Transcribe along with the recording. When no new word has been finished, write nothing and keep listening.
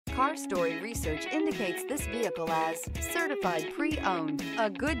Car Story research indicates this vehicle as certified pre-owned. A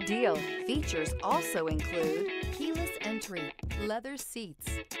good deal. Features also include keyless entry, leather seats,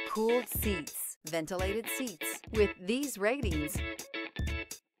 cooled seats, ventilated seats. With these ratings,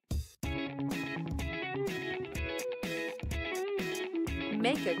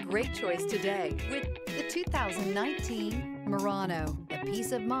 make a great choice today with the 2019 Murano. The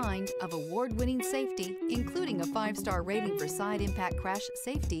peace of mind of award-winning safety, including a 5-star rating for side impact crash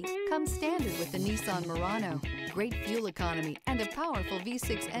safety, comes standard with the Nissan Murano. Great fuel economy and a powerful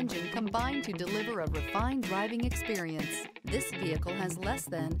V6 engine combine to deliver a refined driving experience. This vehicle has less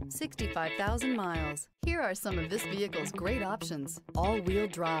than 65,000 miles. Here are some of this vehicle's great options: all-wheel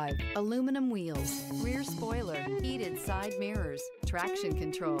drive, aluminum wheels, rear spoiler, heated side mirrors, traction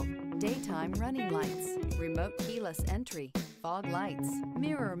control, daytime running lights, remote keyless entry, fog lights,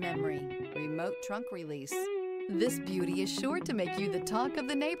 mirror memory, remote trunk release. This beauty is sure to make you the talk of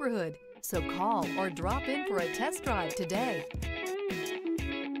the neighborhood. So call or drop in for a test drive today.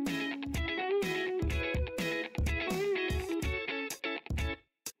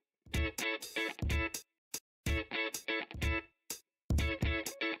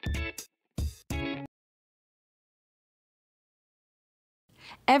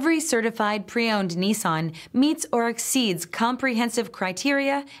 Every certified pre-owned Nissan meets or exceeds comprehensive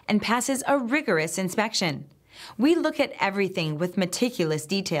criteria and passes a rigorous inspection. We look at everything with meticulous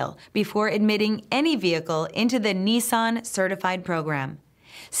detail before admitting any vehicle into the Nissan Certified program.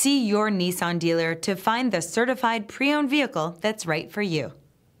 See your Nissan dealer to find the certified pre-owned vehicle that's right for you.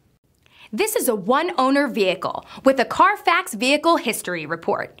 This is a one-owner vehicle with a Carfax Vehicle History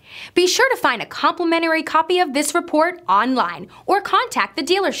Report. Be sure to find a complimentary copy of this report online or contact the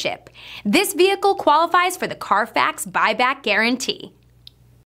dealership. This vehicle qualifies for the Carfax Buyback Guarantee.